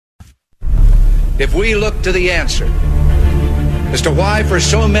if we look to the answer as to why for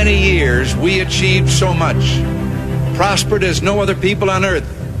so many years we achieved so much, prospered as no other people on earth,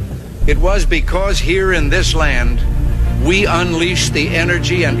 it was because here in this land we unleashed the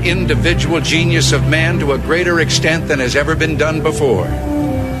energy and individual genius of man to a greater extent than has ever been done before.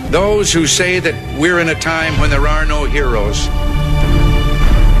 Those who say that we're in a time when there are no heroes,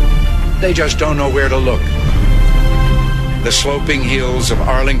 they just don't know where to look. The sloping hills of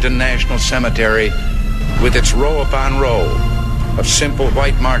Arlington National Cemetery, with its row upon row of simple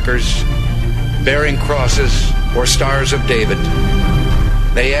white markers bearing crosses or stars of David,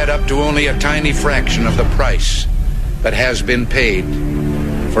 they add up to only a tiny fraction of the price that has been paid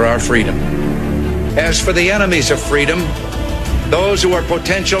for our freedom. As for the enemies of freedom, those who are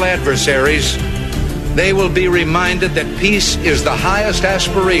potential adversaries, they will be reminded that peace is the highest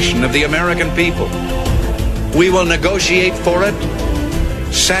aspiration of the American people. We will negotiate for it,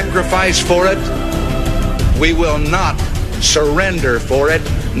 sacrifice for it. We will not surrender for it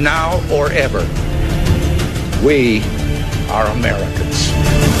now or ever. We are Americans.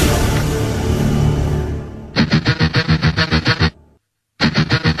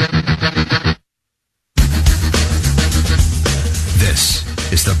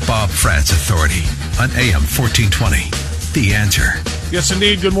 This is the Bob Frantz Authority on AM 1420. The Answer. Yes,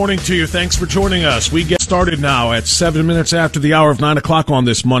 indeed. Good morning to you. Thanks for joining us. We get started now at 7 minutes after the hour of 9 o'clock on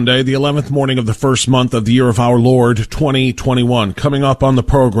this Monday, the 11th morning of the first month of the year of our Lord, 2021. Coming up on the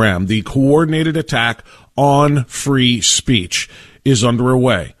program, the coordinated attack on free speech is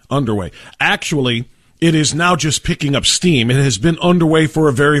underway. Actually, it is now just picking up steam. It has been underway for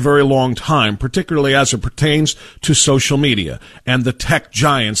a very, very long time, particularly as it pertains to social media and the tech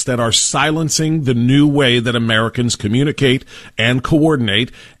giants that are silencing the new way that Americans communicate and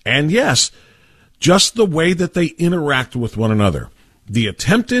coordinate. And yes, just the way that they interact with one another. The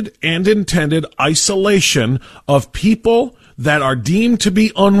attempted and intended isolation of people that are deemed to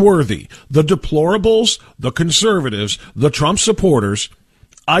be unworthy. The deplorables, the conservatives, the Trump supporters,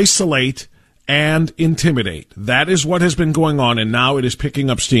 isolate and intimidate. That is what has been going on, and now it is picking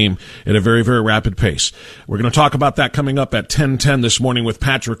up steam at a very, very rapid pace. We're going to talk about that coming up at 10:10 this morning with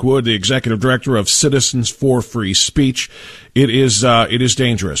Patrick Wood, the executive director of Citizens for Free Speech. It is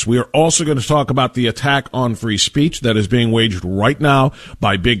dangerous. We are also going to talk about the attack on free speech that is being waged right now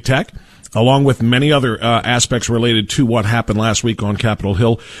by big tech, along with many other aspects related to what happened last week on Capitol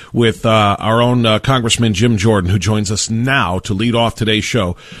Hill with our own Congressman Jim Jordan, who joins us now to lead off today's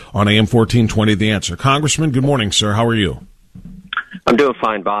show on AM 1420, The Answer. Congressman, good morning, sir. How are you? I'm doing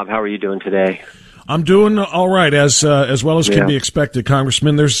fine, Bob. How are you doing today? I'm doing all right, as well as can be expected,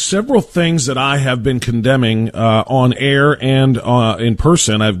 Congressman. There's several things that I have been condemning on air and in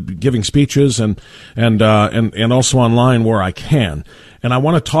person. I've been giving speeches and also online where I can. And I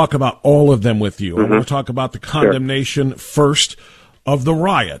want to talk about all of them with you. I want to talk about the condemnation first of the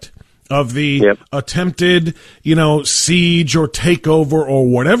riot, of the attempted, siege or takeover or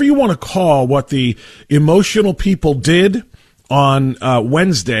whatever you want to call what the emotional people did on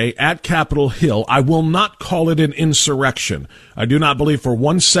Wednesday at Capitol Hill. I will not call it an insurrection. I do not believe for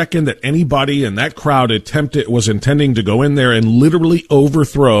 1 second that anybody in that crowd was intending to go in there and literally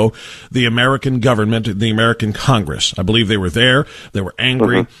overthrow the American government, the American Congress. I believe they were there, they were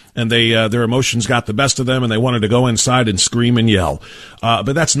angry, and their emotions got the best of them, and they wanted to go inside and scream and yell.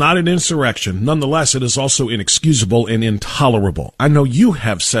 But that's not an insurrection. Nonetheless, it is also inexcusable and intolerable. I know you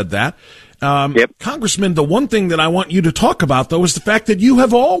have said that. Congressman, the one thing that I want you to talk about, though, is the fact that you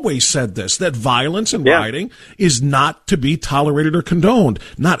have always said this, that violence and rioting is not to be tolerated or condoned.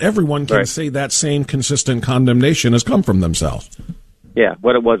 Not everyone can say that same consistent condemnation has come from themselves. Yeah,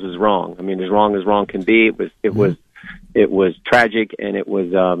 what it was wrong. I mean, as wrong can be. It was tragic, and it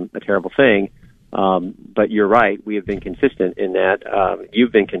was a terrible thing. But you're right. We have been consistent in that.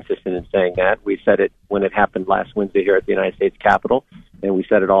 You've been consistent in saying that. We said it when it happened last Wednesday here at the United States Capitol, and we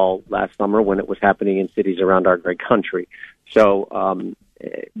said it all last summer when it was happening in cities around our great country. So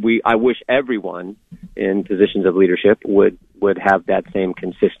I wish everyone in positions of leadership would have that same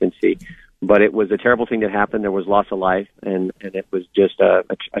consistency. But it was a terrible thing that happened. There was loss of life, and it was just a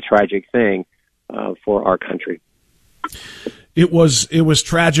tragic thing for our country. It was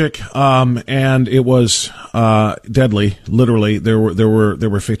tragic, and it was deadly. Literally, there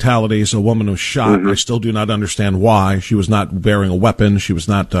were fatalities. A woman was shot. I still do not understand why. She was not bearing a weapon. She was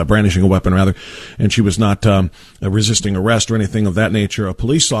not brandishing a weapon, rather, and she was not resisting arrest or anything of that nature. A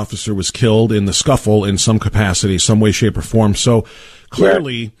police officer was killed in the scuffle in some capacity, some way, shape, or form. So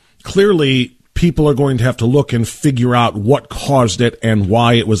clearly, people are going to have to look and figure out what caused it and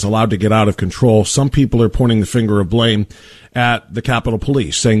why it was allowed to get out of control. Some people are pointing the finger of blame at the Capitol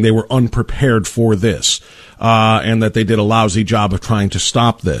Police, saying they were unprepared for this, and that they did a lousy job of trying to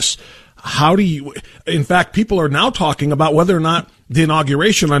stop this. How do you, in fact, people are now talking about whether or not the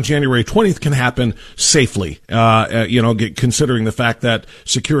inauguration on January 20th can happen safely, considering the fact that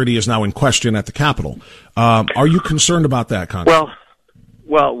security is now in question at the Capitol. Are you concerned about that, Congressman?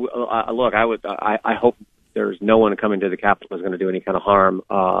 Look, I hope there's no one coming to the Capitol who's going to do any kind of harm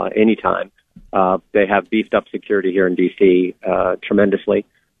anytime. They have beefed up security here in D.C. Tremendously.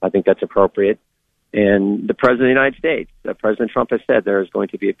 I think that's appropriate. And the President of the United States, President Trump, has said there is going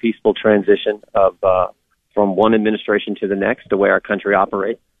to be a peaceful transition from one administration to the next, the way our country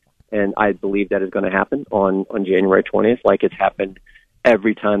operates. And I believe that is going to happen on January 20th, like it's happened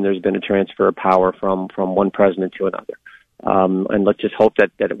every time there's been a transfer of power from one president to another. And let's just hope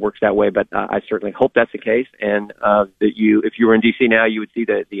that it works that way. But I certainly hope that's the case. And that if you were in D.C. now, you would see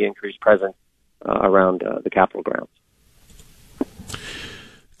the increased presence around the Capitol grounds.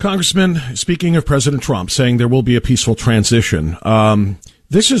 Congressman, speaking of President Trump saying there will be a peaceful transition,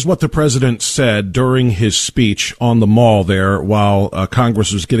 this is what the president said during his speech on the Mall there while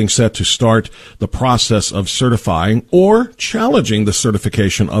Congress was getting set to start the process of certifying or challenging the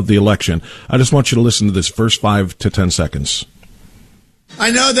certification of the election. I just want you to listen to this first 5 to 10 seconds. I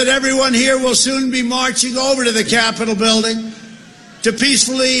know that everyone here will soon be marching over to the Capitol building to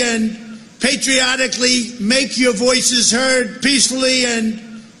peacefully and patriotically make your voices heard, peacefully and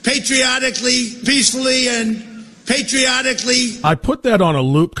patriotically. I put that on a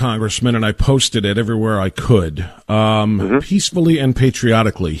loop, Congressman, and I posted it everywhere I could. Peacefully and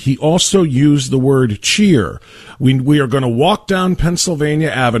patriotically. He also used the word cheer. We are going to walk down Pennsylvania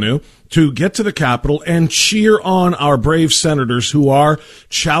Avenue to get to the Capitol and cheer on our brave senators who are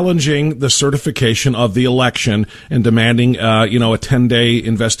challenging the certification of the election and demanding, a 10-day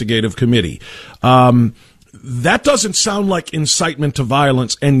investigative committee. That doesn't sound like incitement to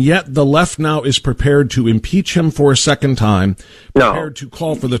violence, and yet the left now is prepared to impeach him for a second time, prepared to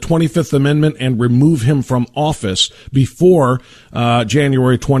call for the 25th Amendment and remove him from office before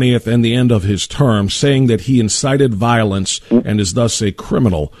January 20th and the end of his term, saying that he incited violence and is thus a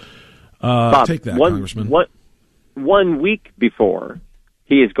criminal. Bob, take that, Congressman. 1 week before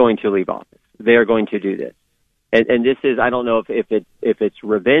he is going to leave office, they are going to do this. And this is, I don't know if it's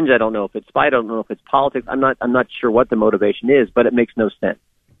revenge. I don't know if it's spite. I don't know if it's politics. I'm not sure what the motivation is, but it makes no sense.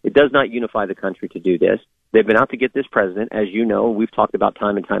 It does not unify the country to do this. They've been out to get this president, as you know. We've talked about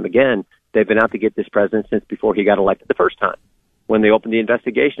time and time again. They've been out to get this president since before he got elected the first time, when they opened the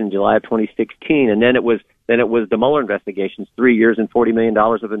investigation in July of 2016, and then it was the Mueller investigations, 3 years and $40 million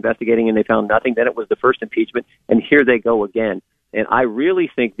of investigating, and they found nothing. Then it was the first impeachment, and here they go again. And I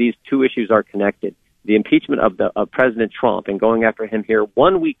really think these two issues are connected. The impeachment of President Trump and going after him here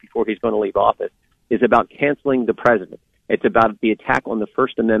 1 week before he's going to leave office is about canceling the president. It's about the attack on the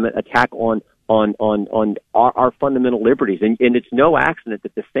First Amendment, attack on our fundamental liberties. And it's no accident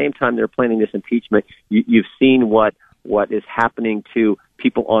that at the same time they're planning this impeachment, you've seen what is happening to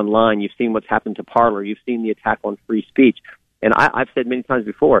people online. You've seen what's happened to Parler. You've seen the attack on free speech. And I've said many times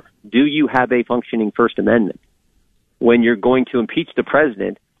before, do you have a functioning First Amendment when you're going to impeach the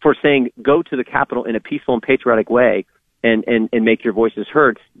president for saying go to the Capitol in a peaceful and patriotic way and make your voices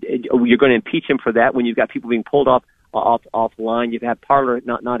heard? You're going to impeach him for that when you've got people being pulled offline. You've had Parler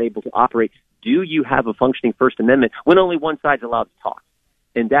not able to operate. Do you have a functioning First Amendment when only one side's allowed to talk?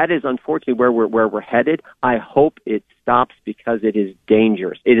 And that is unfortunately where we're headed. I hope it stops because it is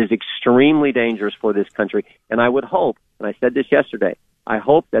dangerous. It is extremely dangerous for this country. And I would hope, and I said this yesterday, I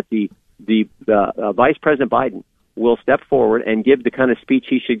hope that the Vice President Biden will step forward and give the kind of speech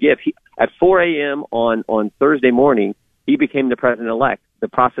he should give. At 4 a.m. on Thursday morning, he became the president-elect. The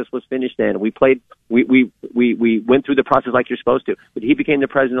process was finished then. We went through the process like you're supposed to. But he became the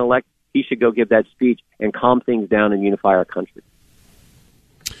president-elect. He should go give that speech and calm things down and unify our country.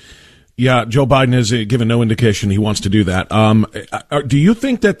 Yeah, Joe Biden has given no indication he wants to do that. Do you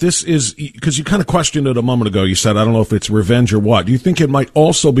think that this is, because you kind of questioned it a moment ago, you said, I don't know if it's revenge or what. Do you think it might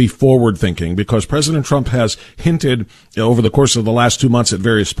also be forward thinking? Because President Trump has hinted over the course of the last 2 months at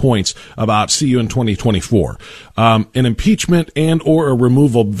various points about see you in 2024. An impeachment and or a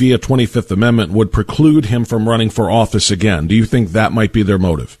removal via 25th Amendment would preclude him from running for office again. Do you think that might be their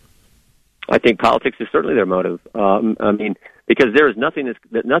motive? I think politics is certainly their motive. Because there is nothing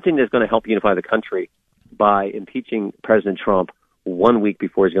that's going to help unify the country by impeaching President Trump 1 week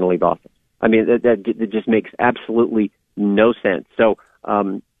before he's going to leave office. I mean, that just makes absolutely no sense. So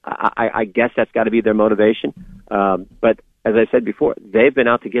I guess that's got to be their motivation. But as I said before, they've been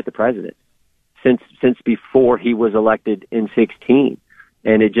out to get the president. since before he was elected in 2016,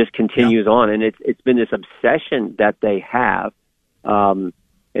 and it just continues on. And it's been this obsession that they have, and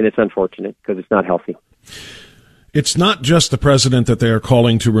it's unfortunate because it's not healthy. It's not just the president that they are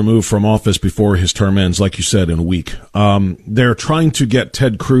calling to remove from office before his term ends, like you said, in a week. They're trying to get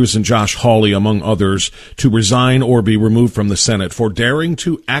Ted Cruz and Josh Hawley, among others, to resign or be removed from the Senate for daring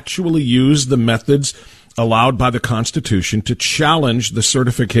to actually use the methods allowed by the Constitution to challenge the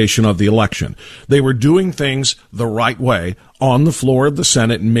certification of the election. They were doing things the right way on the floor of the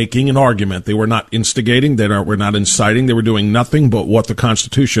Senate and making an argument. They were not instigating. They were not inciting. They were doing nothing but what the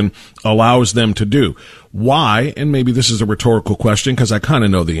Constitution allows them to do. Why? And maybe this is a rhetorical question because I kind of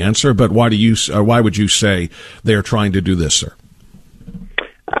know the answer, but why would you say they are trying to do this, sir?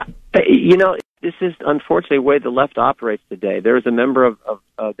 This is unfortunately the way the left operates today. There is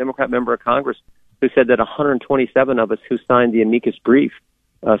a Democrat member of Congress who said that 127 of us who signed the amicus brief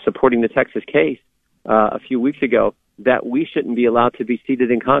supporting the Texas case a few weeks ago, that we shouldn't be allowed to be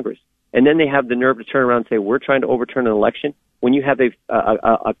seated in Congress. And then they have the nerve to turn around and say, we're trying to overturn an election. When you have a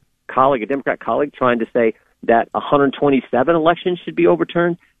Democrat colleague trying to say that 127 elections should be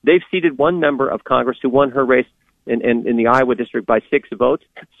overturned, they've seated one member of Congress who won her race in the Iowa district by 6 votes,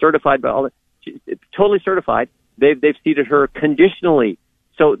 certified by all totally certified. They've seated her conditionally.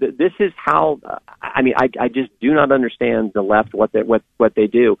 So this is how. I just do not understand the left what they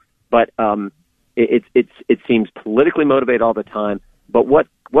do. But it seems politically motivated all the time. But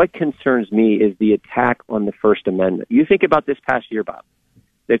what concerns me is the attack on the First Amendment. You think about this past year, Bob.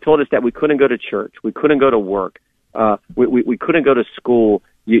 They told us that we couldn't go to church, we couldn't go to work, we couldn't go to school.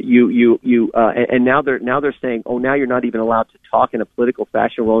 And now they're saying, oh, now you're not even allowed to talk in a political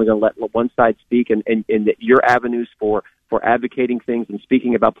fashion. We're only going to let one side speak, and that your avenues for advocating things and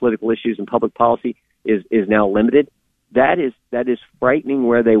speaking about political issues and public policy is now limited. That is frightening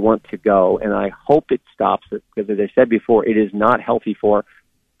where they want to go, and I hope it stops it because, as I said before, it is not healthy for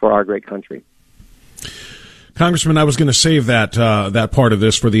our great country. Congressman, I was going to save that part of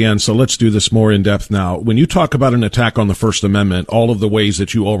this for the end, so let's do this more in depth now. When you talk about an attack on the First Amendment, all of the ways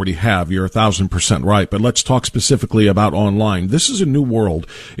that you already have, you're 1,000% right, but let's talk specifically about online. This is a new world.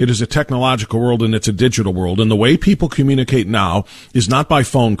 It is a technological world and it's a digital world, and the way people communicate now is not by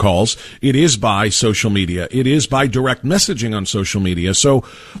phone calls. It is by social media. It is by direct messaging on social media. So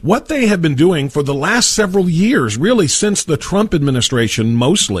what they have been doing for the last several years, really since the Trump administration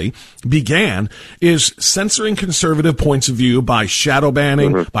mostly began, is censoring conservative points of view by shadow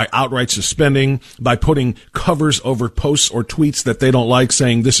banning, by outright suspending, by putting covers over posts or tweets that they don't like,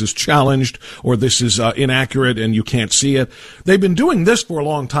 saying this is challenged or this is inaccurate and you can't see it. They've been doing this for a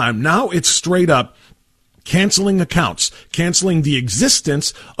long time. Now it's straight up canceling accounts, canceling the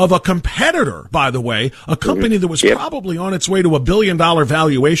existence of a competitor, by the way, a company that was probably on its way to $1 billion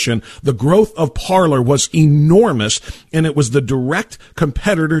valuation. The growth of Parler was enormous, and it was the direct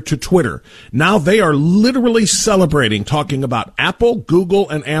competitor to Twitter. Now they are literally celebrating, talking about Apple, Google,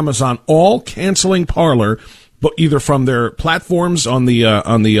 and Amazon all canceling Parler, but either from their platforms on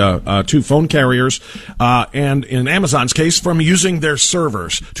the two phone carriers, and in Amazon's case, from using their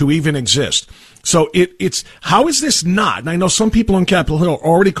servers to even exist. So it's how is this not? And I know some people on Capitol Hill are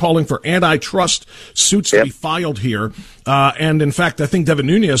already calling for antitrust suits to be filed here. And in fact, I think Devin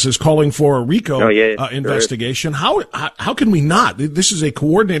Nunes is calling for a RICO investigation. How can we not? This is a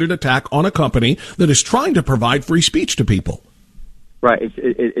coordinated attack on a company that is trying to provide free speech to people. Right,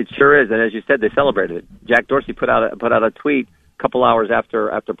 it sure is, and as you said, they celebrated it. Jack Dorsey put out a tweet a couple hours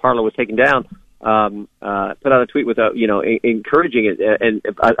after Parler was taken down. Put out a tweet with encouraging it, and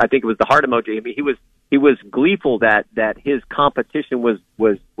I think it was the heart emoji. I mean, he was gleeful that his competition was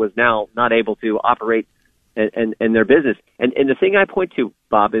now not able to operate and their business. And the thing I point to,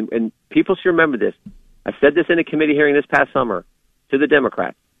 Bob, and people should remember this. I said this in a committee hearing this past summer to the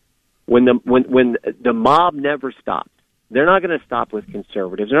Democrats. When the mob never stops. They're not going to stop with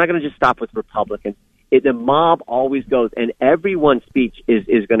conservatives. They're not going to just stop with Republicans. The mob always goes, and everyone's speech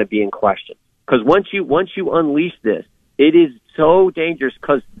is going to be in question. Because once you unleash this, it is so dangerous.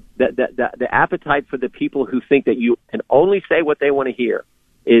 Because the appetite for the people who think that you can only say what they want to hear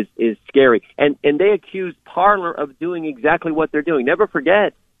is scary. And they accuse Parler of doing exactly what they're doing. Never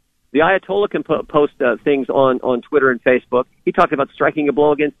forget, the Ayatollah can post things on Twitter and Facebook. He talked about striking a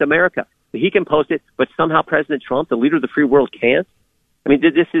blow against America. He can post it, but somehow President Trump, the leader of the free world, can't. I mean,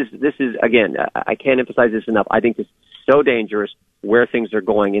 this is again, I can't emphasize this enough. I think this is so dangerous where things are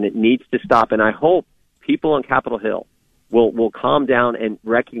going, and it needs to stop. And I hope people on Capitol Hill will calm down and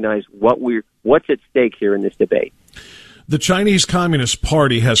recognize what's at stake here in this debate. The Chinese Communist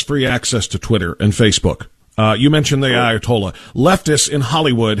Party has free access to Twitter and Facebook. You mentioned the Ayatollah. Leftists in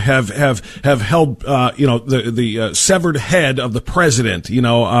Hollywood have held, the severed head of the president,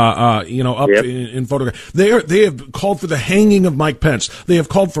 up in photograph. They have called for the hanging of Mike Pence. They have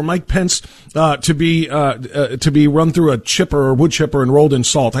called for Mike Pence, to be run through a chipper or wood chipper and rolled in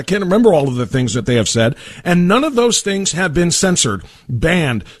salt. I can't remember all of the things that they have said. And none of those things have been censored,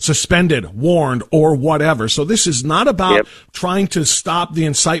 banned, suspended, warned, or whatever. So this is not about trying to stop the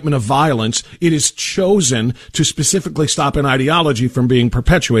incitement of violence. It is chosen to specifically stop an ideology from being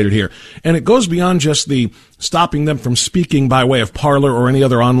perpetuated here. And it goes beyond just the stopping them from speaking by way of Parler or any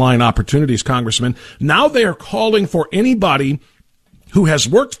other online opportunities, Congressman. Now they are calling for anybody who has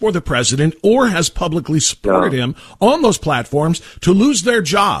worked for the president or has publicly supported him on those platforms to lose their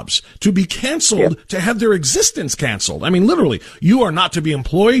jobs, to be canceled, to have their existence canceled. I mean, literally, you are not to be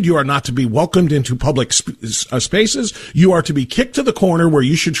employed. You are not to be welcomed into public spaces. You are to be kicked to the corner where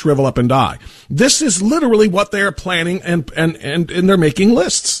you should shrivel up and die. This is literally what they are planning, and they're making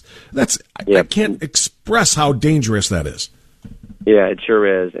lists. I can't express how dangerous that is. Yeah, it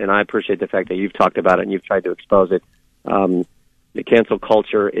sure is. And I appreciate the fact that you've talked about it and you've tried to expose it. The cancel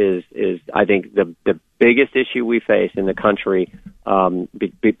culture is I think the biggest issue we face in the country,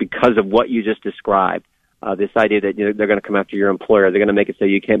 because of what you just described. This idea that they're going to come after your employer, they're going to make it so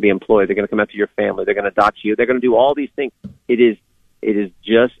you can't be employed, they're going to come after your family, they're going to dox you, they're going to do all these things. It is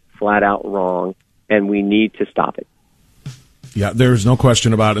just flat out wrong, and we need to stop it. Yeah, there's no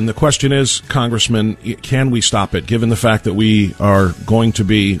question about it. And the question is, Congressman, can we stop it, given the fact that we are going to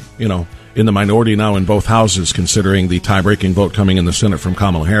be, in the minority now in both houses, considering the tie-breaking vote coming in the Senate from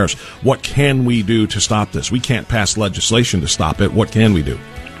Kamala Harris? What can we do to stop this? We can't pass legislation to stop it. What can we do?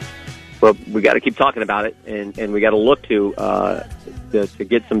 Well, we got to keep talking about it, and we got to look to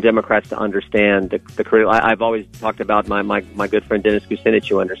get some Democrats to understand the critical. I've always talked about my good friend Dennis Kucinich,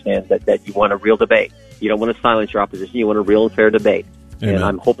 who understands that you want a real debate. You don't want to silence your opposition. You want a real and fair debate. Amen. And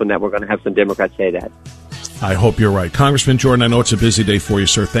I'm hoping that we're going to have some Democrats say that. I hope you're right. Congressman Jordan, I know it's a busy day for you,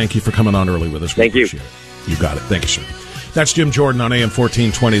 sir. Thank you for coming on early with us. Thank you. You got it. Thank you, sir. That's Jim Jordan on AM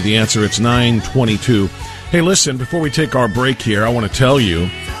 1420. The Answer, it's 9:22. Hey, listen, before we take our break here, I want to tell you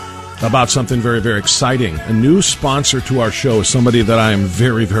about something very, very exciting. A new sponsor to our show is somebody that I am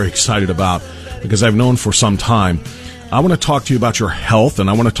very, very excited about because I've known for some time. I want to talk to you about your health, and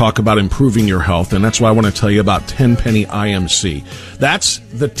I want to talk about improving your health, and that's why I want to tell you about Tenpenny IMC. That's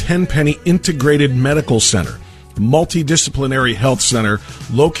the Tenpenny Integrated Medical Center, multidisciplinary health center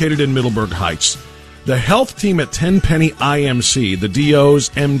located in Middleburg Heights. The health team at Tenpenny IMC, the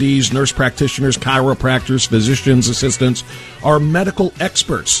DOs, MDs, nurse practitioners, chiropractors, physicians, assistants, are medical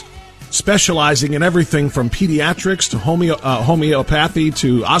experts specializing in everything from pediatrics to homeopathy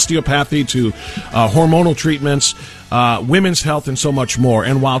to osteopathy to hormonal treatments, women's health, and so much more.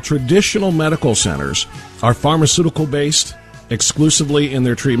 And while traditional medical centers are pharmaceutical-based exclusively in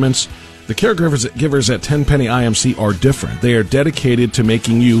their treatments, the caregivers at Tenpenny IMC are different. They are dedicated to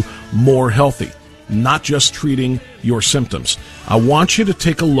making you more healthy, not just treating your symptoms. I want you to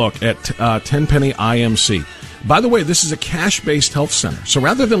take a look at Tenpenny IMC. By the way, this is a cash-based health center. So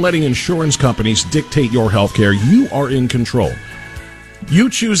rather than letting insurance companies dictate your health care, you are in control. You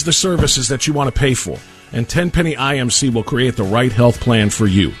choose the services that you want to pay for, and Tenpenny IMC will create the right health plan for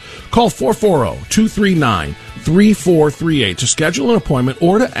you. Call 440-239-3438 to schedule an appointment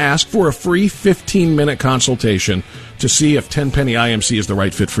or to ask for a free 15-minute consultation to see if Tenpenny IMC is the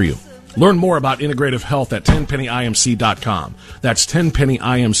right fit for you. Learn more about integrative health at tenpennyimc.com. That's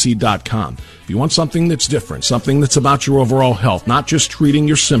tenpennyimc.com. If you want something that's different, something that's about your overall health, not just treating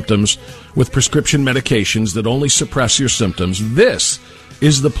your symptoms with prescription medications that only suppress your symptoms, this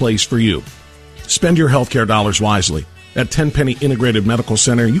is the place for you. Spend your healthcare dollars wisely. At Tenpenny Integrated Medical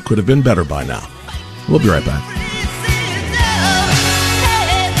Center, you could have been better by now. We'll be right back.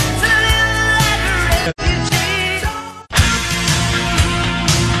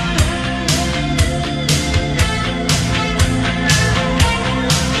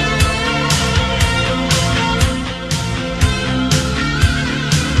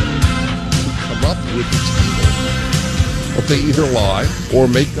 They either lie or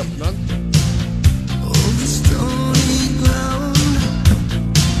make up nonsense.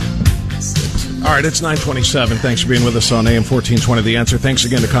 All right, it's 9:27. Thanks for being with us on AM 1420. The Answer. Thanks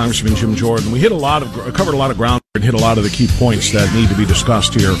again to Congressman Jim Jordan. We covered a lot of ground and hit a lot of the key points that need to be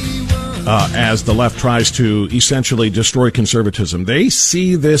discussed here as the left tries to essentially destroy conservatism. They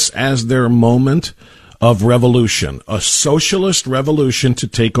see this as their moment of revolution, a socialist revolution to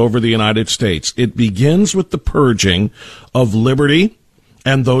take over the United States. It begins with the purging of liberty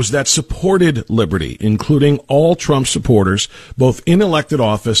and those that supported liberty, including all Trump supporters, both in elected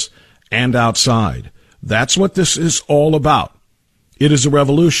office and outside. That's what this is all about. It is a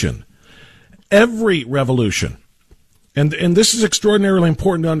revolution. Every revolution, and this is extraordinarily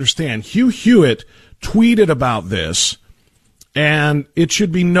important to understand. Hugh Hewitt tweeted about this, and it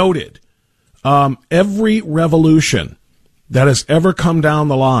should be noted. Every revolution that has ever come down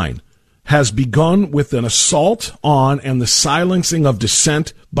the line has begun with an assault on and the silencing of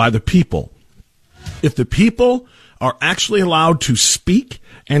dissent by the people. If the people are actually allowed to speak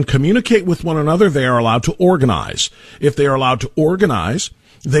and communicate with one another, they are allowed to organize. If they are allowed to organize,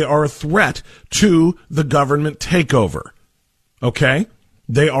 they are a threat to the government takeover. Okay?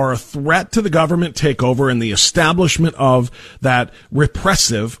 They are a threat to the government takeover and the establishment of that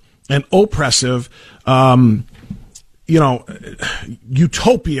repressive and oppressive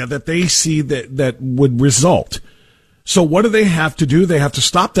utopia that they see that would result. So what do they have to do? They have to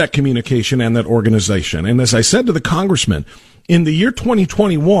stop that communication and that organization. And as I said to the congressman, in the year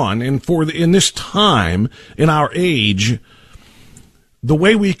 2021, and in this time, in our age, the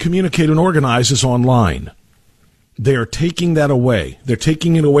way we communicate and organize is online. They are taking that away. They're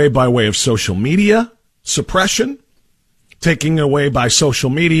taking it away by way of social media suppression, taking it away by social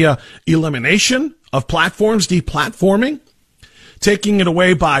media elimination of platforms, deplatforming, taking it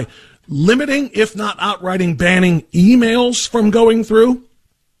away by limiting, if not outright banning, emails from going through.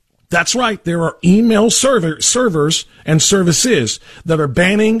 That's right. There are email servers and services that are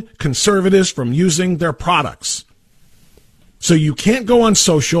banning conservatives from using their products. So you can't go on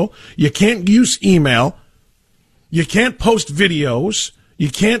social. You can't use email. You can't post videos. You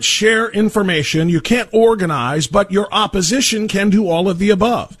can't share information. You can't organize, but your opposition can do all of the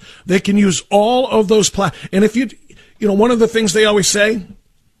above. They can use all of those and if one of the things they always say,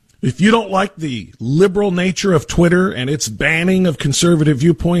 if you don't like the liberal nature of Twitter and its banning of conservative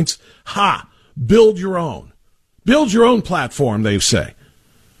viewpoints, build your own. Build your own platform, they say.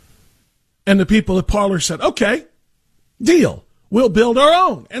 And the people at Parler said, okay, deal. We'll build our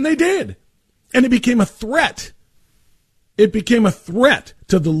own. And they did. And it became a threat. It became a threat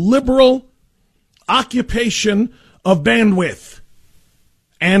to the liberal occupation of bandwidth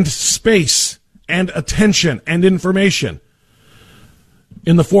and space and attention and information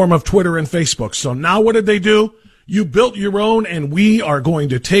in the form of Twitter and Facebook. So now what did they do? You built your own, and we are going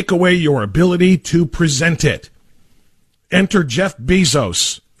to take away your ability to present it. Enter Jeff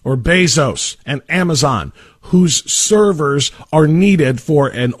Bezos and Amazon, whose servers are needed for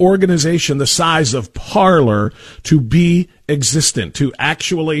an organization the size of Parler to be existent, to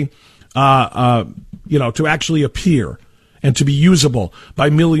actually, to actually appear and to be usable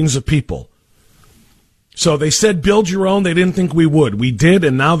by millions of people. So they said build your own. They didn't think we would. We did,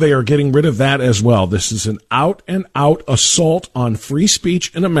 and now they are getting rid of that as well. This is an out-and-out assault on free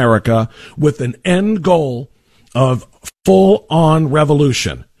speech in America with an end goal of full-on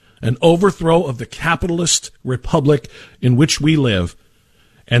revolution, an overthrow of the capitalist republic in which we live,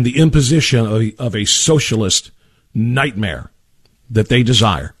 and the imposition of a socialist nightmare that they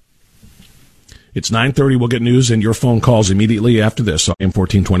desire. It's 9:30. We'll get news and your phone calls immediately after this on AM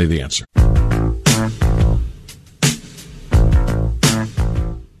 1420 The Answer.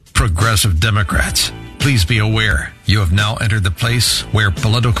 Progressive Democrats, please be aware you have now entered the place where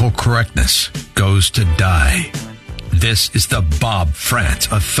political correctness goes to die. This is the Bob Frantz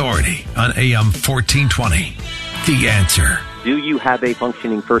Authority on AM 1420. The Answer. Do you have a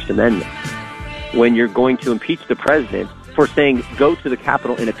functioning First Amendment when you're going to impeach the president for saying go to the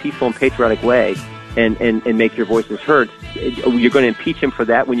Capitol in a peaceful and patriotic way and make your voices heard? You're going to impeach him for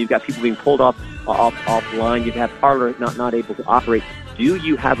that when you've got people being pulled offline. You have Parler not able to operate. Do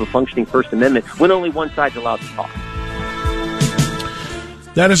you have a functioning First Amendment when only one side's allowed to talk?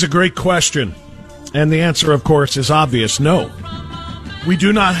 That is a great question. And the answer, of course, is obvious. No. We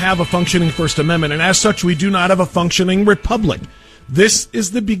do not have a functioning First Amendment, and as such, we do not have a functioning republic. This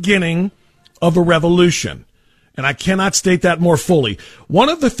is the beginning of a revolution, and I cannot state that more fully. One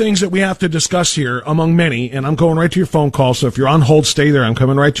of the things that we have to discuss here, among many, and I'm going right to your phone call, so if you're on hold, stay there. I'm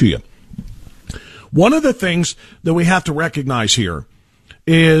coming right to you. One of the things that we have to recognize here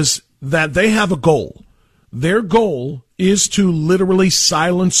is that they have a goal. Their goal is to literally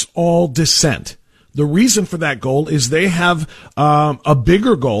silence all dissent. The reason for that goal is they have a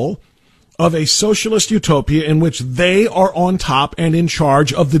bigger goal of a socialist utopia in which they are on top and in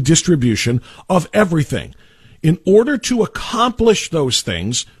charge of the distribution of everything. In order to accomplish those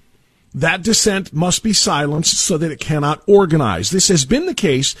things, that dissent must be silenced so that it cannot organize. This has been the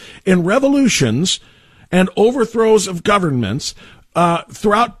case in revolutions and overthrows of governments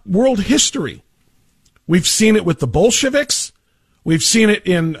throughout world history. We've seen it with the Bolsheviks. We've seen it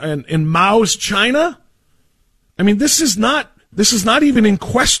in Mao's China. I mean, this is not even in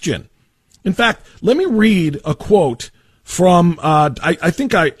question. In fact, let me read a quote from, I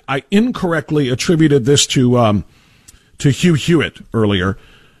think I incorrectly attributed this to Hugh Hewitt earlier.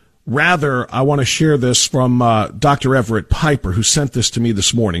 Rather, I want to share this from Dr. Everett Piper, who sent this to me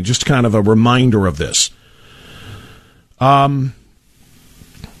this morning, just kind of a reminder of this.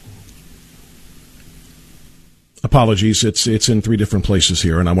 Apologies, it's in 3 different places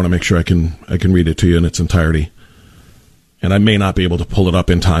here, and I want to make sure I can read it to you in its entirety. And I may not be able to pull it up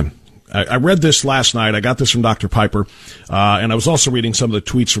in time. I read this last night. I got this from Dr. Piper, and I was also reading some of the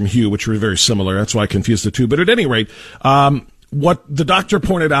tweets from Hugh, which were very similar. That's why I confused the two. But at any rate, what the doctor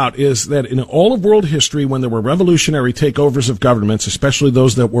pointed out is that in all of world history, when there were revolutionary takeovers of governments, especially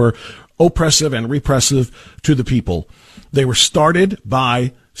those that were oppressive and repressive to the people, they were started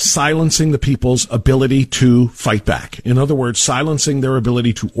by silencing the people's ability to fight back. In other words, silencing their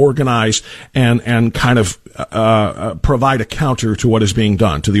ability to organize and kind of provide a counter to what is being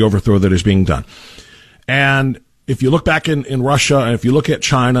done, to the overthrow that is being done. And if you look back in Russia, and if you look at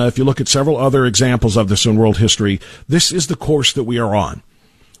China, if you look at several other examples of this in world history, this is the course that we are on.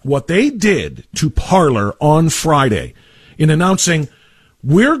 What they did to Parler on Friday in announcing,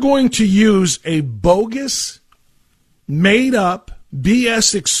 we're going to use a bogus, made-up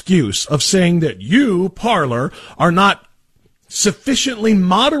BS excuse of saying that you, Parler, are not sufficiently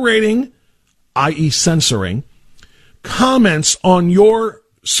moderating, i.e. censoring, comments on your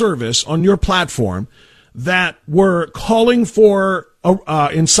service, on your platform, that were calling for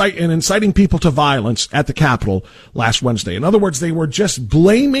inciting people to violence at the Capitol last Wednesday. In other words, they were just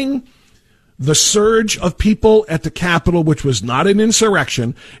blaming the surge of people at the Capitol, which was not an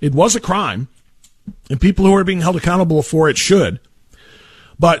insurrection. It was a crime, and people who are being held accountable for it should.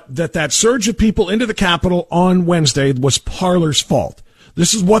 But that surge of people into the Capitol on Wednesday was Parler's fault.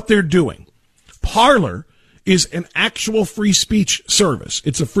 This is what they're doing. Parler is an actual free speech service.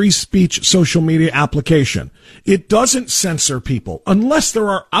 It's a free speech social media application. It doesn't censor people unless there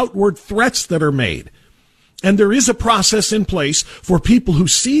are outward threats that are made. And there is a process in place for people who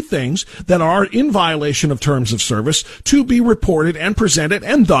see things that are in violation of terms of service to be reported and presented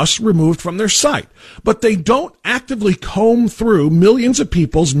and thus removed from their site. But they don't actively comb through millions of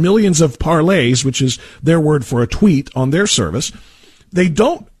people's millions of parlays, which is their word for a tweet on their service. They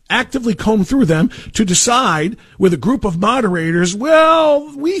don't actively comb through them to decide with a group of moderators, well,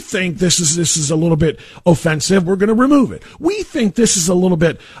 we think this is a little bit offensive, we're going to remove it. We think this is a little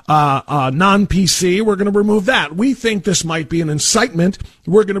bit non-PC, we're going to remove that. We think this might be an incitement,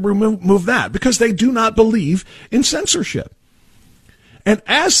 we're going to remove that, because they do not believe in censorship. And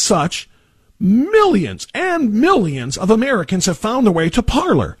as such, millions and millions of Americans have found their way to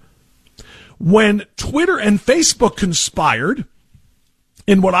Parler. When Twitter and Facebook conspired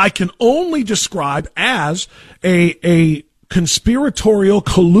in what I can only describe as a conspiratorial,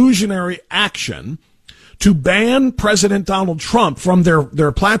 collusionary action to ban President Donald Trump from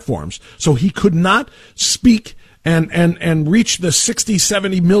their platforms, so he could not speak and reach the 60,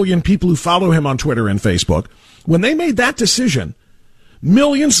 70 million people who follow him on Twitter and Facebook. When they made that decision,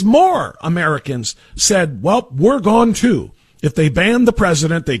 millions more Americans said, well, we're gone too. If they ban the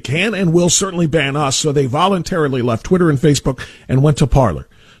president, they can and will certainly ban us. So they voluntarily left Twitter and Facebook and went to Parler.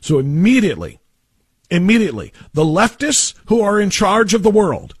 So immediately, the leftists who are in charge of the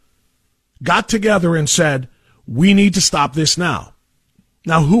world got together and said, we need to stop this now.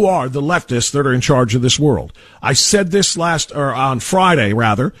 Now, who are the leftists that are in charge of this world? I said this on Friday,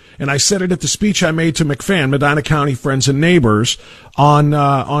 and I said it at the speech I made to McFan, Medina County Friends and Neighbors,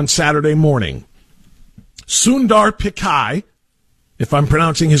 on Saturday morning. Sundar Pichai, if I'm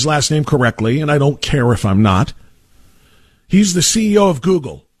pronouncing his last name correctly, and I don't care if I'm not, he's the CEO of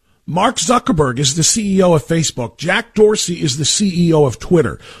Google. Mark Zuckerberg is the CEO of Facebook. Jack Dorsey is the CEO of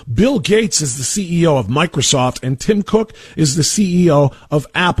Twitter. Bill Gates is the CEO of Microsoft, and Tim Cook is the CEO of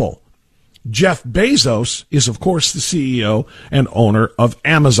Apple. Jeff Bezos is, of course, the CEO and owner of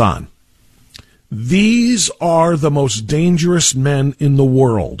Amazon. These are the most dangerous men in the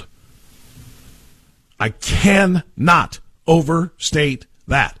world. I cannot overstate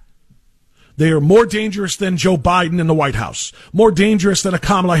that. They are more dangerous than Joe Biden in the White House, more dangerous than a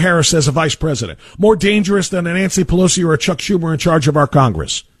Kamala Harris as a vice president, more dangerous than a Nancy Pelosi or a Chuck Schumer in charge of our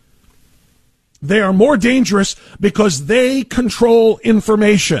Congress. They are more dangerous because they control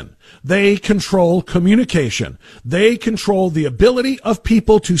information. They control communication. They control the ability of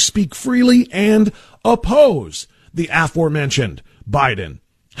people to speak freely and oppose the aforementioned Biden,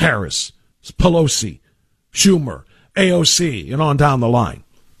 Harris, Pelosi, Schumer, AOC, and on down the line.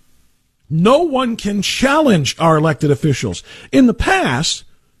 No one can challenge our elected officials. In the past,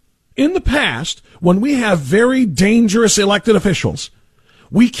 when we have very dangerous elected officials,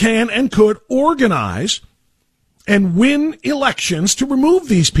 we can and could organize and win elections to remove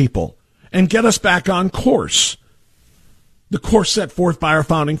these people and get us back on course. The course set forth by our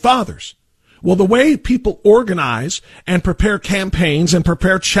founding fathers. Well, the way people organize and prepare campaigns and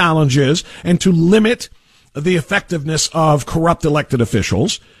prepare challenges and to limit the effectiveness of corrupt elected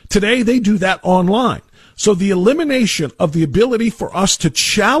officials, today they do that online. So the elimination of the ability for us to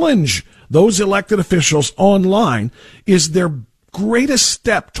challenge those elected officials online is their greatest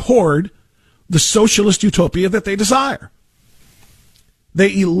step toward the socialist utopia that they desire.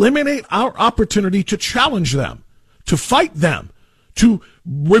 They eliminate our opportunity to challenge them, to fight them, to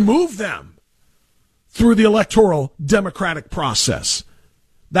remove them through the electoral democratic process.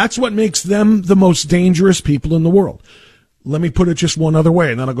 That's what makes them the most dangerous people in the world. Let me put it just one other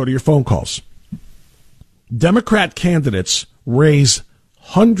way, and then I'll go to your phone calls. Democrat candidates raise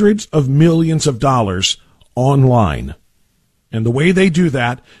hundreds of millions of dollars online. And the way they do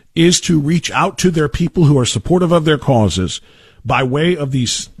that is to reach out to their people who are supportive of their causes by way of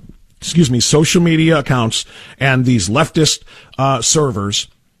these, social media accounts and these leftist servers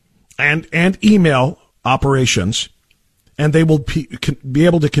and email operations. And they will be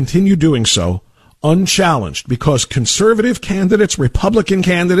able to continue doing so unchallenged because conservative candidates, Republican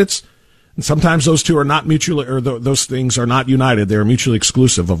candidates, and sometimes those two are not mutually, or those things are not united. They are mutually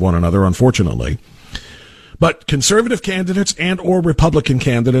exclusive of one another, unfortunately. But conservative candidates and or Republican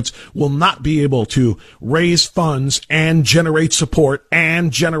candidates will not be able to raise funds and generate support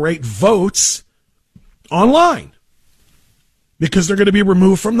and generate votes online because they're going to be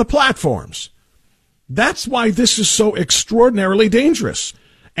removed from the platforms. That's why this is so extraordinarily dangerous.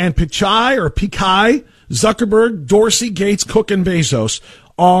 And Pichai, Zuckerberg, Dorsey, Gates, Cook, and Bezos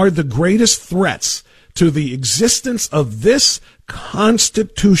are the greatest threats to the existence of this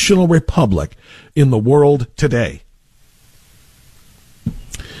constitutional republic in the world today.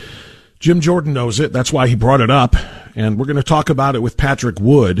 Jim Jordan knows it. That's why he brought it up. And we're going to talk about it with Patrick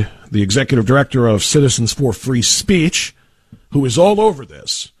Wood, the executive director of Citizens for Free Speech, who is all over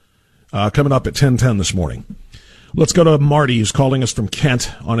this, coming up at 10:10 this morning. Let's go to Marty, who's calling us from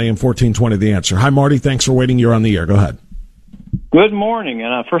Kent on AM 1420, The Answer. Hi, Marty. Thanks for waiting. You're on the air. Go ahead. Good morning.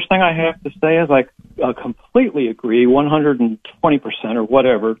 And first thing I have to say is I completely agree 120% or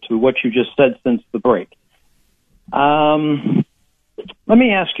whatever to what you just said since the break. Let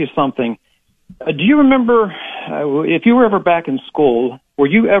me ask you something. Do you remember, if you were ever back in school, were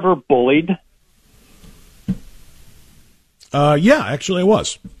you ever bullied? Yeah, actually I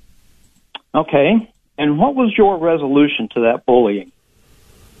was. Okay. And what was your resolution to that bullying?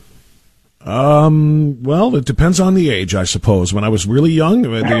 Well, it depends on the age, I suppose. When I was really young,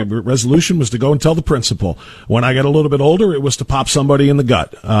 the resolution was to go and tell the principal. When I got a little bit older, it was to pop somebody in the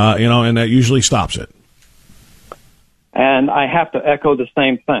gut, and that usually stops it. And I have to echo the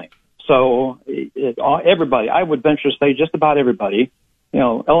same thing. So everybody, I would venture to say just about everybody,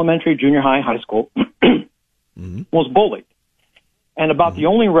 elementary, junior high, high school, was bullied. And about the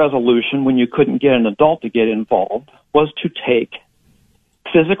only resolution when you couldn't get an adult to get involved was to take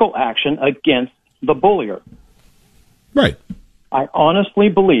physical action against the bullier. Right. I honestly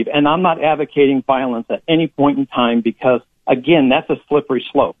believe, and I'm not advocating violence at any point in time because, again, that's a slippery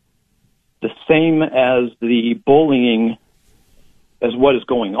slope. The same as the bullying as what is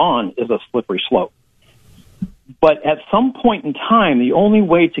going on is a slippery slope. But at some point in time, the only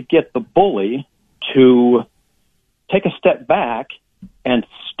way to get the bully to take a step back and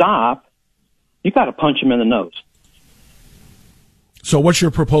stop, you got to punch him in the nose. So what's your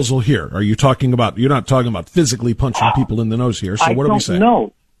proposal here? Are you talking about, you're not talking about physically punching people in the nose here, so what are we saying?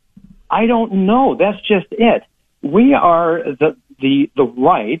 I don't know. That's just it. We are the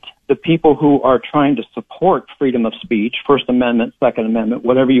right, the people who are trying to support freedom of speech, First Amendment, Second Amendment,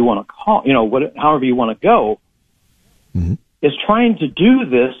 whatever you want to call, however you want to go, is trying to do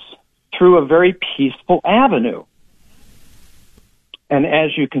this through a very peaceful avenue. And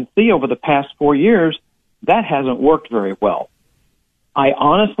as you can see over the past 4 years, that hasn't worked very well. I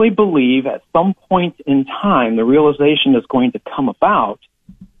honestly believe at some point in time, the realization is going to come about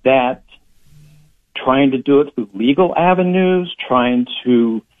that trying to do it through legal avenues, trying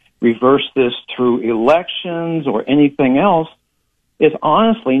to reverse this through elections or anything else is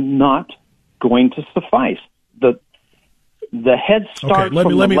honestly not going to suffice. The head start. Okay,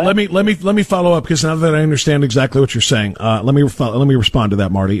 let me follow up because now that I understand exactly what you're saying, let me respond to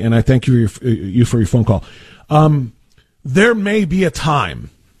that, Marty, and I thank you for your phone call. There may be a time,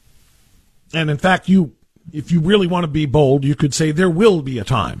 and in fact, if you really want to be bold, you could say there will be a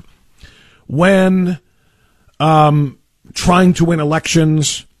time when trying to win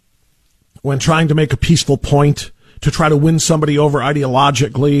elections, when trying to make a peaceful point, to try to win somebody over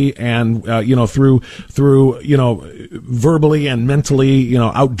ideologically and, through verbally and mentally,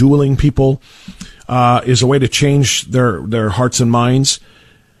 out-dueling people, is a way to change their hearts and minds.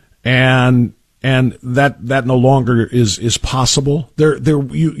 And that no longer is possible.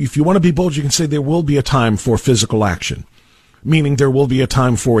 If you want to be bold, you can say there will be a time for physical action, meaning there will be a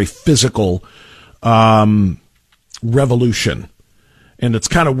time for a physical revolution. And it's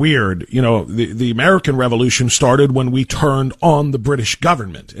kind of weird. The American Revolution started when we turned on the British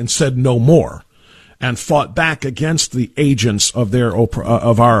government and said no more and fought back against the agents of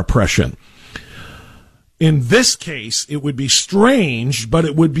our oppression. In this case, it would be strange, but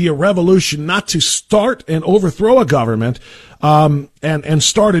it would be a revolution not to start and overthrow a government and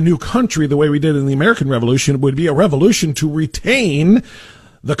start a new country the way we did in the American Revolution. It would be a revolution to retain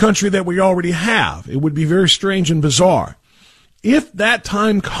the country that we already have. It would be very strange and bizarre. If that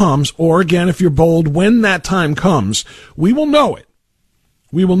time comes, or again, if you're bold, when that time comes, we will know it.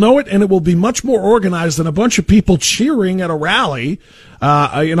 We will know it, and it will be much more organized than a bunch of people cheering at a rally,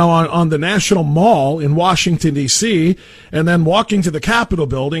 on the National Mall in Washington, D.C., and then walking to the Capitol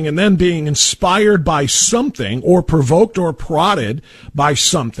building and then being inspired by something or provoked or prodded by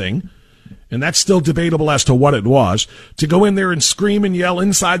something, and that's still debatable as to what it was, to go in there and scream and yell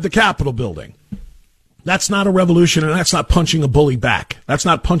inside the Capitol building. That's not a revolution, and that's not punching a bully back. That's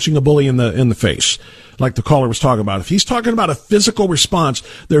not punching a bully in the face, like the caller was talking about. If he's talking about a physical response,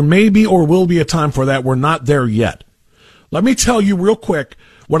 there may be or will be a time for that. We're not there yet. Let me tell you real quick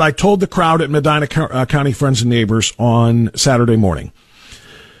what I told the crowd at Medina County Friends and Neighbors on Saturday morning.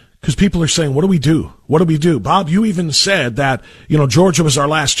 Because people are saying, what do we do? What do we do? Bob, you even said that, Georgia was our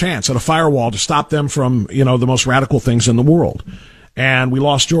last chance at a firewall to stop them from, the most radical things in the world. And we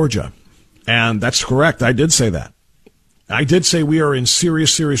lost Georgia. And that's correct. I did say that. I did say we are in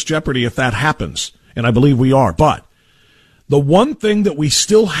serious, serious jeopardy if that happens. And I believe we are. But the one thing that we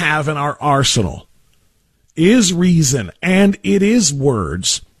still have in our arsenal is reason, and it is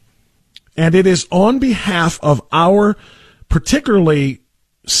words. And it is on behalf of our particularly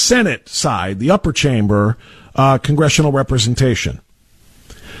Senate side, the upper chamber, congressional representation.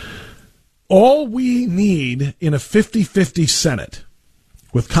 All we need in a 50-50 Senate,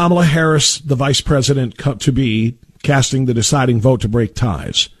 with Kamala Harris, the vice president to be, casting the deciding vote to break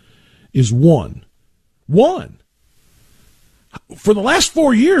ties, is one. For the last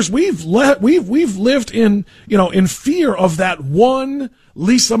 4 years, we've lived in fear of that one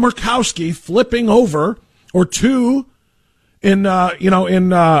Lisa Murkowski flipping over, or two in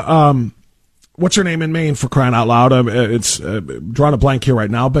what's her name in Maine, for crying out loud? It's drawing a blank here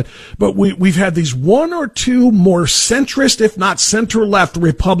right now, but we've had these one or two more centrist, if not center-left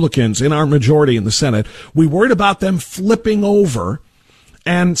Republicans in our majority in the Senate. We worried about them flipping over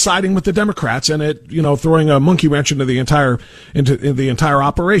and siding with the Democrats, and it throwing a monkey wrench into the entire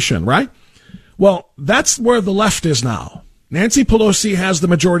operation, right? Well, that's where the left is now. Nancy Pelosi has the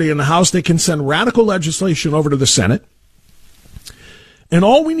majority in the House. They can send radical legislation over to the Senate. And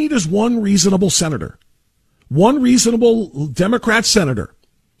all we need is one reasonable senator, one reasonable Democrat senator,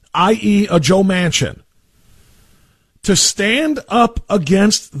 i.e. a Joe Manchin, to stand up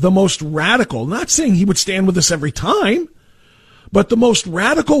against the most radical, not saying he would stand with us every time, but the most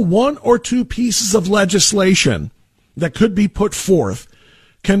radical one or two pieces of legislation that could be put forth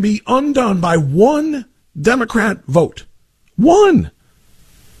can be undone by one Democrat vote. One.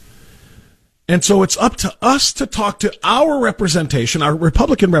 And so it's up to us to talk to our representation, our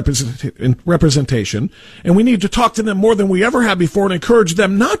Republican representation, and we need to talk to them more than we ever have before and encourage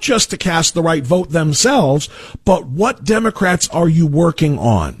them not just to cast the right vote themselves, but what Democrats are you working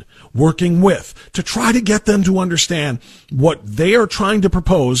with, to try to get them to understand what they are trying to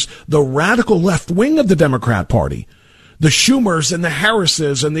propose, the radical left wing of the Democrat Party, the Schumers and the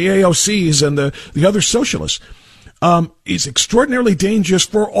Harrises and the AOCs and the other socialists. Is extraordinarily dangerous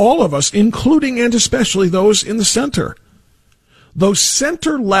for all of us, including and especially those in the center. Those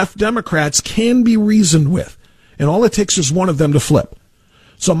center-left Democrats can be reasoned with, and all it takes is one of them to flip.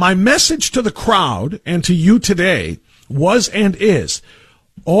 So my message to the crowd and to you today was and is,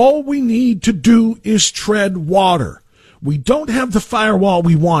 all we need to do is tread water. We don't have the firewall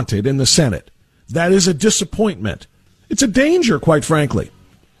we wanted in the Senate. That is a disappointment. It's a danger, quite frankly.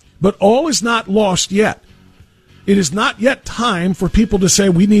 But all is not lost yet. It is not yet time for people to say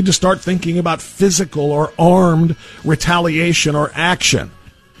we need to start thinking about physical or armed retaliation or action.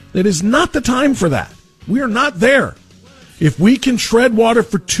 It is not the time for that. We are not there. If we can tread water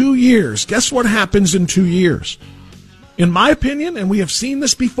for 2 years, guess what happens in 2 years? In my opinion, and we have seen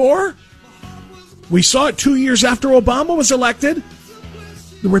this before, we saw it 2 years after Obama was elected.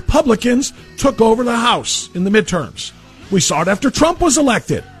 The Republicans took over the House in the midterms. We saw it after Trump was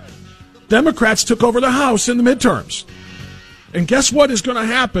elected. Democrats took over the House in the midterms. And guess what is going to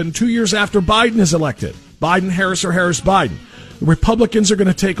happen 2 years after Biden is elected? Biden-Harris or Harris-Biden. The Republicans are going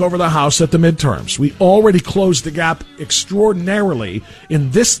to take over the House at the midterms. We already closed the gap extraordinarily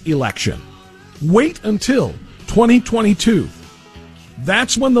in this election. Wait until 2022.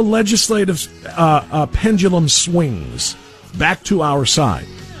 That's when the legislative pendulum swings back to our side.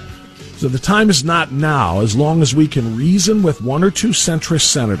 So the time is not now, as long as we can reason with one or two centrist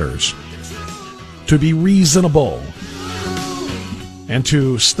senators to be reasonable and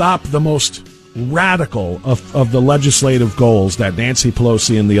to stop the most radical of the legislative goals that Nancy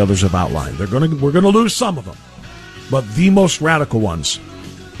Pelosi and the others have outlined. We're going to lose some of them, but the most radical ones,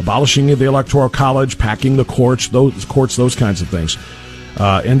 abolishing the Electoral College, packing the courts, those kinds of things,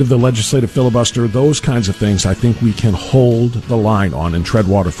 end of the legislative filibuster, those kinds of things, I think we can hold the line on and tread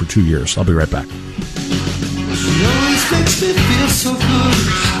water for 2 years. I'll be right back. She always makes me feel so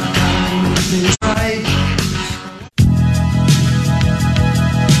good.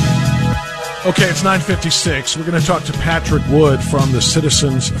 Okay, it's 9:56. We're going to talk to Patrick Wood from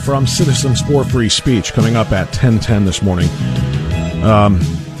Citizens for Free Speech coming up at 10:10 this morning.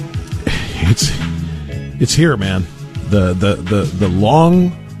 It's here, man. The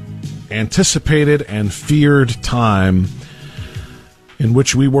long anticipated and feared time in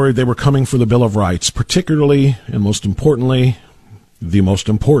which we worried they were coming for the Bill of Rights, particularly and most importantly, the most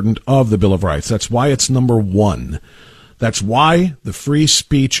important of the Bill of Rights. That's why it's number one. That's why the Free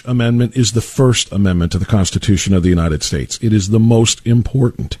Speech Amendment is the First Amendment to the Constitution of the United States. It is the most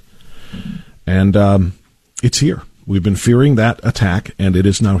important. And it's here. We've been fearing that attack, and it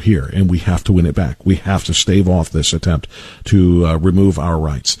is now here, and we have to win it back. We have to stave off this attempt to remove our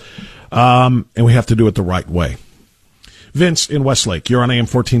rights. And we have to do it the right way. Vince in Westlake, you're on AM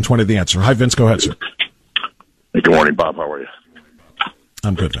 1420, The Answer. Hi, Vince. Go ahead, sir. Hey, good morning, Bob. How are you?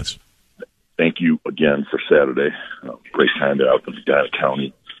 I'm good, Vince. Thank you again for Saturday. Great time out at the Medina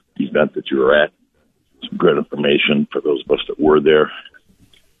County event that you were at. Some great information for those of us that were there.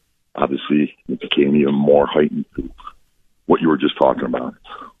 Obviously, it became even more heightened to what you were just talking about.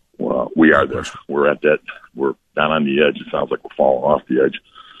 Well, we are there. We're at that. We're down on the edge. It sounds like we're falling off the edge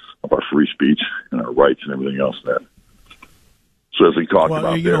of our free speech and our rights and everything else that. So as we talked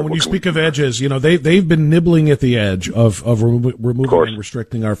about, when you speak of edges, they've been nibbling at the edge of removing and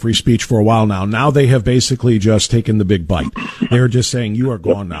restricting our free speech for a while now. Now they have basically just taken the big bite. They're just saying you are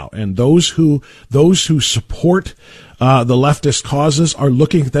gone now, and those who support the leftist causes are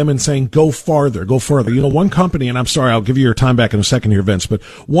looking at them and saying, go farther, go further. One company, and I'm sorry, I'll give you your time back in a second here, Vince, but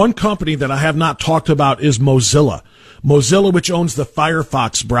one company that I have not talked about is Mozilla. Mozilla, which owns the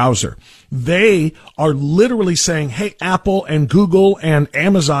Firefox browser. They are literally saying, hey, Apple and Google and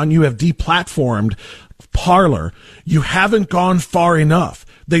Amazon, you have deplatformed Parler. You haven't gone far enough.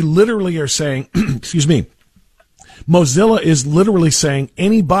 They literally are saying, excuse me, Mozilla is literally saying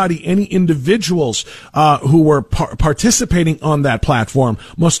any individuals who were participating on that platform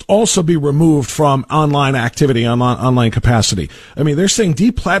must also be removed from online activity, online capacity. I mean, they're saying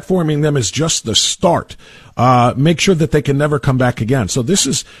deplatforming them is just the start. Make sure that they can never come back again. So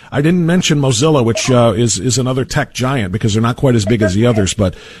I didn't mention Mozilla, which is another tech giant because they're not quite as big as the others,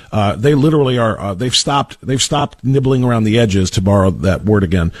 but they literally are. They've stopped nibbling around the edges, to borrow that word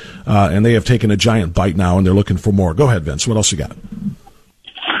again, and they have taken a giant bite now, and they're looking for more. Go ahead, Vince. What else you got?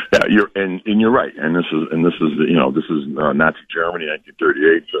 Yeah, you're right, and this is Nazi Germany,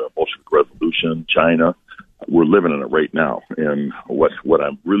 1938, Bolshevik Revolution, China. We're living in it right now, and what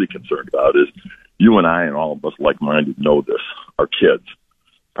I'm really concerned about is you and I and all of us like-minded know this. Our kids,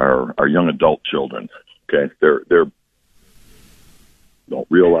 our young adult children, okay, they're don't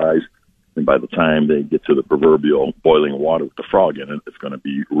realize, and by the time they get to the proverbial boiling water with the frog in it, it's going to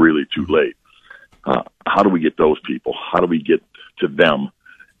be really too late. How do we get those people? How do we get to them?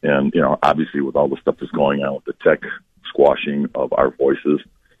 And obviously, with all the stuff that's going on with the tech squashing of our voices,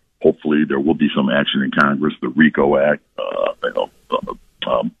 hopefully there will be some action in Congress, the RICO Act,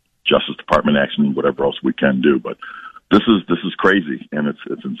 Justice Department action, whatever else we can do. But this is crazy, and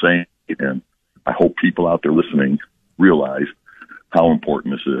it's insane. And I hope people out there listening realize how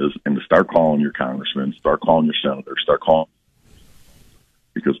important this is, and to start calling your congressman, start calling your senator, start calling,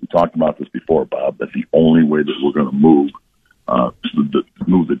 because we talked about this before, Bob. That's the only way that we're going to move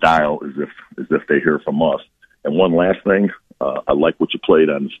the dial is if they hear from us. And one last thing, I like what you played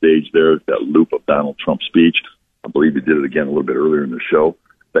on the stage there, that loop of Donald Trump's speech. I believe you did it again a little bit earlier in the show.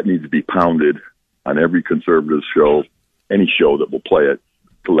 That needs to be pounded on every conservative show, any show that will play it,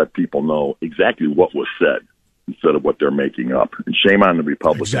 to let people know exactly what was said. instead of what they're making up. And shame on the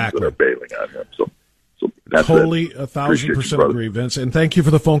Republicans that are bailing on him. So that's totally it. 1,000% agree, Vince. And thank you for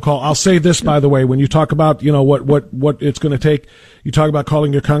the phone call. I'll say this, by the way, when you talk about, what it's going to take, you talk about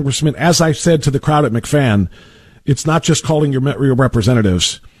calling your congressman. As I said to the crowd at McFan, it's not just calling your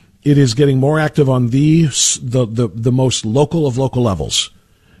representatives. It is getting more active on the most local of local levels.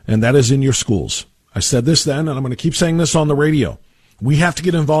 And that is in your schools. I said this then, and I'm going to keep saying this on the radio. We have to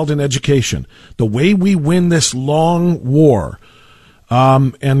get involved in education. The way we win this long war,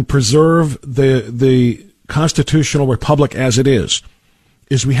 and preserve the constitutional republic as it is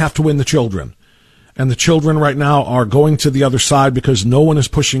we have to win the children. And the children right now are going to the other side because no one is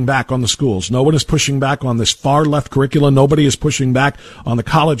pushing back on the schools. No one is pushing back on this far left curriculum. Nobody is pushing back on the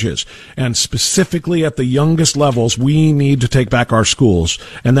colleges. And specifically at the youngest levels, we need to take back our schools.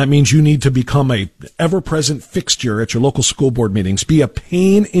 And that means you need to become a ever-present fixture at your local school board meetings. Be a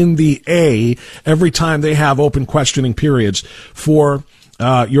pain in the A every time they have open questioning periods for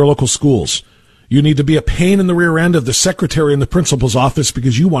your local schools. You need to be a pain in the rear end of the secretary in the principal's office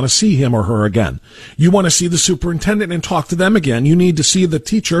because you want to see him or her again. You want to see the superintendent and talk to them again. You need to see the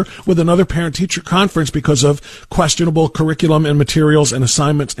teacher with another parent-teacher conference because of questionable curriculum and materials and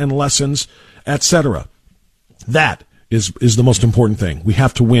assignments and lessons, etc. That is the most important thing. We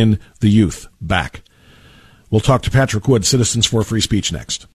have to win the youth back. We'll talk to Patrick Wood, Citizens for Free Speech, next.